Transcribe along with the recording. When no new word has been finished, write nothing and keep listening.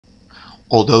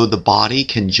Although the body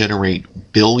can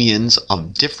generate billions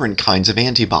of different kinds of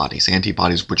antibodies,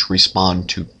 antibodies which respond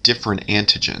to different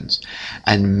antigens,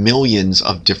 and millions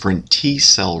of different T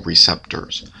cell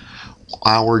receptors,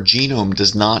 our genome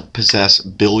does not possess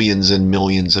billions and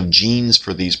millions of genes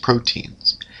for these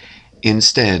proteins.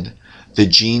 Instead, the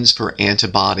genes for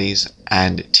antibodies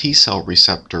and T cell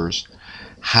receptors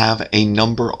have a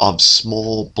number of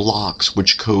small blocks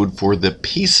which code for the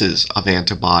pieces of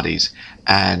antibodies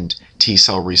and T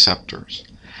cell receptors.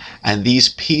 And these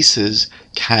pieces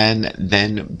can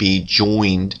then be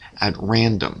joined at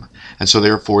random. And so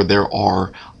therefore there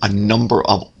are a number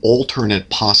of alternate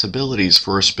possibilities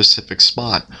for a specific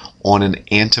spot on an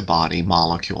antibody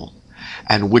molecule.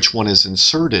 And which one is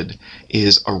inserted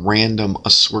is a random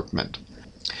assortment.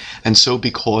 And so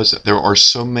because there are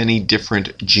so many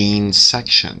different gene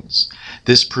sections,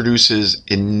 this produces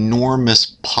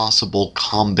enormous possible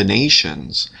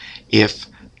combinations if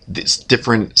these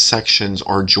different sections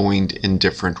are joined in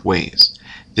different ways.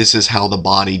 This is how the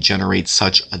body generates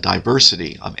such a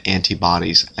diversity of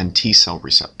antibodies and T cell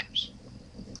receptors.